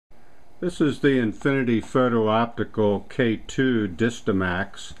This is the Infinity Photo Optical K2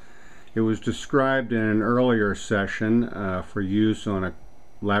 DISTAMAX. It was described in an earlier session for use on a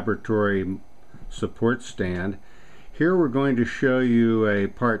laboratory support stand. Here we're going to show you a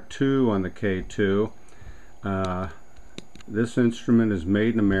part 2 on the K2. This instrument is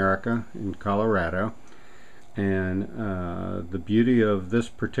made in America, in Colorado, and the beauty of this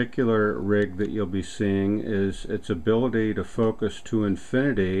particular rig that you'll be seeing is its ability to focus to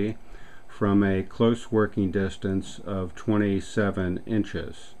infinity from a close working distance of 27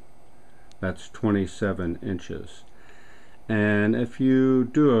 inches. That's 27 inches. And if you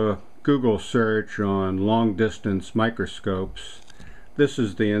do a Google search on long distance microscopes, this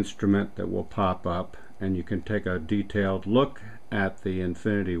is the instrument that will pop up, and you can take a detailed look at the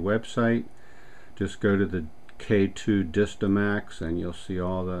Infinity website. Just go to the K2-DISTAMAX and you'll see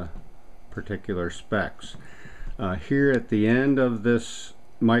all the particular specs. Here at the end of this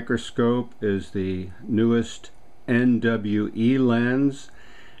microscope is the newest NWE lens,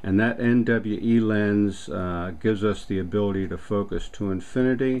 and that NWE lens gives us the ability to focus to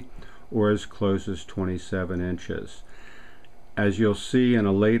infinity or as close as 27 inches. As you'll see in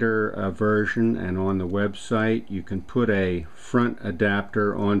a later version and on the website, you can put a front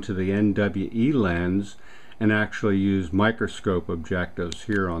adapter onto the NWE lens and actually use microscope objectives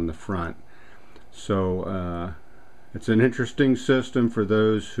here on the front. So it's an interesting system for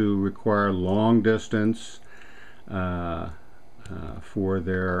those who require long distance for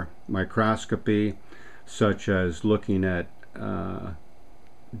their microscopy, such as looking at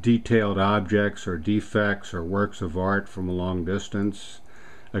detailed objects or defects or works of art from a long distance.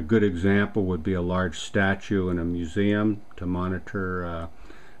 A good example would be a large statue in a museum to monitor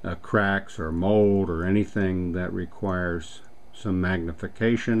cracks or mold or anything that requires some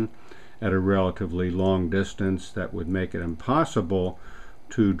magnification at a relatively long distance that would make it impossible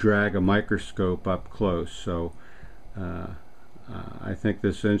to drag a microscope up close. So I think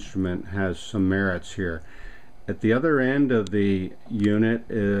this instrument has some merits here. At the other end of the unit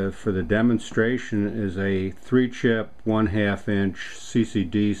for the demonstration is a 3-chip 1/2 inch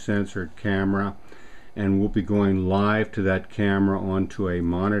CCD censored camera, and we'll be going live to that camera onto a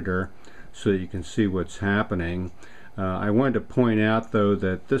monitor so that you can see what's happening. I wanted to point out though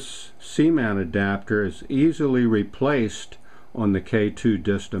that this C-mount adapter is easily replaced on the K2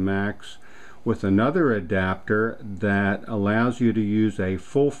 DISTAMAX with another adapter that allows you to use a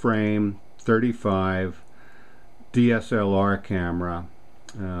full frame 35 DSLR camera.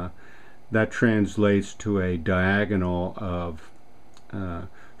 That translates to a diagonal of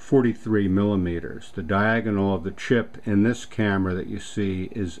 43 millimeters. The diagonal of the chip in this camera that you see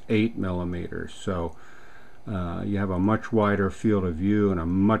is 8 millimeters. So you have a much wider field of view and a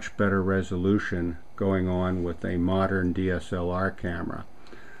much better resolution going on with a modern DSLR camera.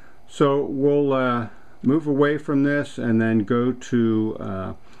 So we'll move away from this and then go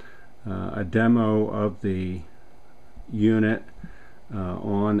to a demo of the unit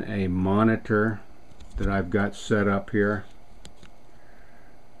on a monitor that I've got set up here.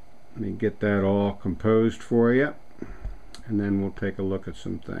 Let me get that all composed for you, and then we'll take a look at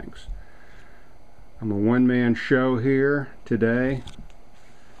some things. I'm a one-man show here today.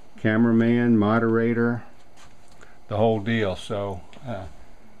 Cameraman, moderator, the whole deal. So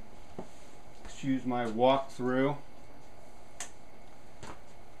excuse my walkthrough.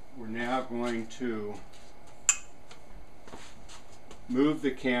 We're now going to move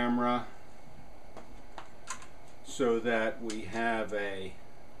the camera so that we have a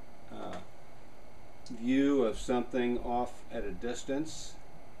view of something off at a distance.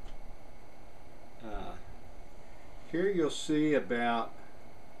 Here you'll see about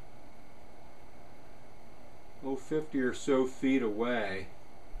 50 or so feet away.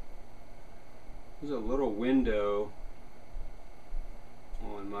 There's a little window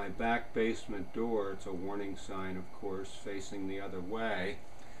on my back basement door. It's a warning sign, of course, facing the other way.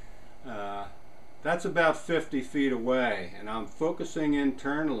 That's about 50 feet away, and I'm focusing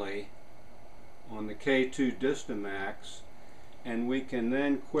internally on the K2 DISTAMAX, and we can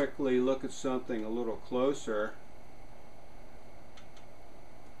then quickly look at something a little closer,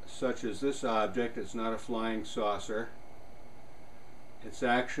 such as this object. It's not a flying saucer. It's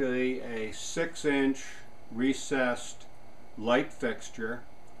actually a 6-inch recessed light fixture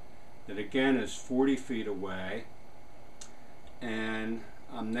that again is 40 feet away, and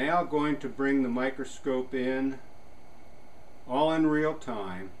I'm now going to bring the microscope in all in real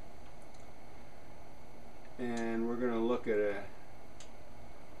time, and we're going to look at an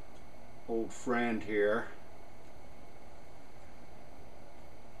old friend here.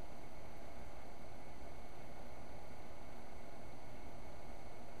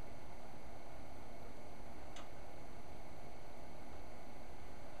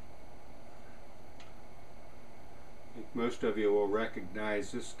 Most of you will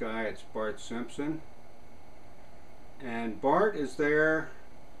recognize this guy. It's Bart Simpson. And Bart is there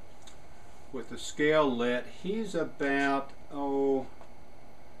with the scale lit. He's about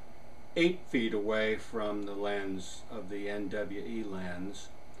 8 feet away from the lens of the NWE lens,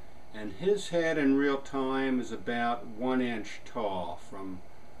 and his head in real time is about 1 inch tall.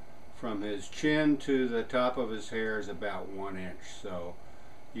 From his chin to the top of his hair is about 1 inch. So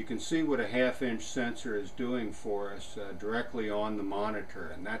you can see what a 1/2 inch sensor is doing for us directly on the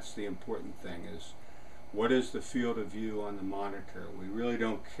monitor, and that's the important thing, is what is the field of view on the monitor. We really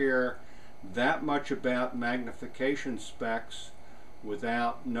don't care that much about magnification specs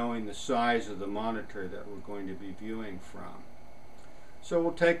without knowing the size of the monitor that we're going to be viewing from. So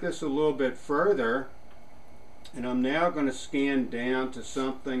we'll take this a little bit further, and I'm now going to scan down to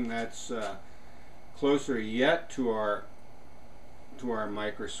something that's closer yet to our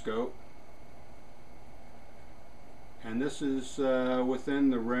microscope, and this is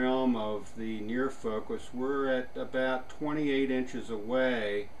within the realm of the near focus. We're at about 28 inches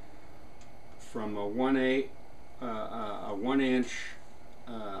away from a 1 inch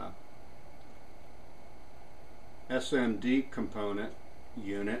SMD component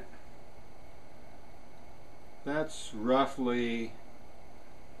unit. That's roughly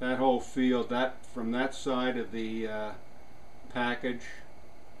that whole field, that from that side of the package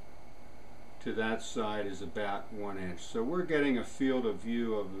to that side is about 1 inch. So we're getting a field of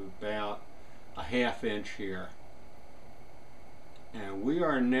view of about a 1/2 inch here. And we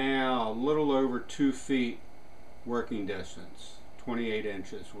are now a little over 2 feet working distance. 28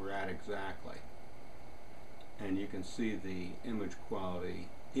 inches we're at exactly. And you can see the image quality.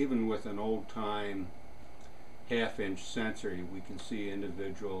 Even with an old-time 1/2 inch sensor, we can see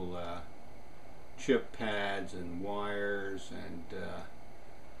individual chip pads and wires, and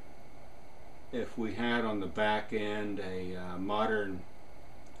if we had on the back end a modern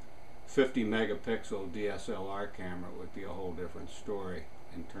 50 megapixel DSLR camera, it would be a whole different story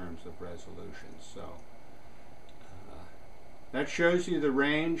in terms of resolution. So that shows you the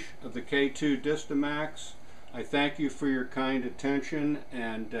range of the K2-DISTAMAX. I thank you for your kind attention,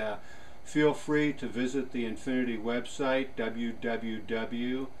 and feel free to visit the Infinity website,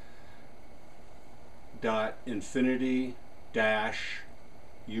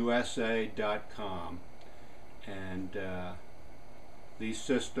 www.infinity-usa.com, and these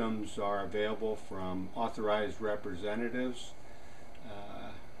systems are available from authorized representatives,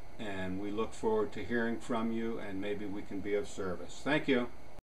 and we look forward to hearing from you, and maybe we can be of service. Thank you.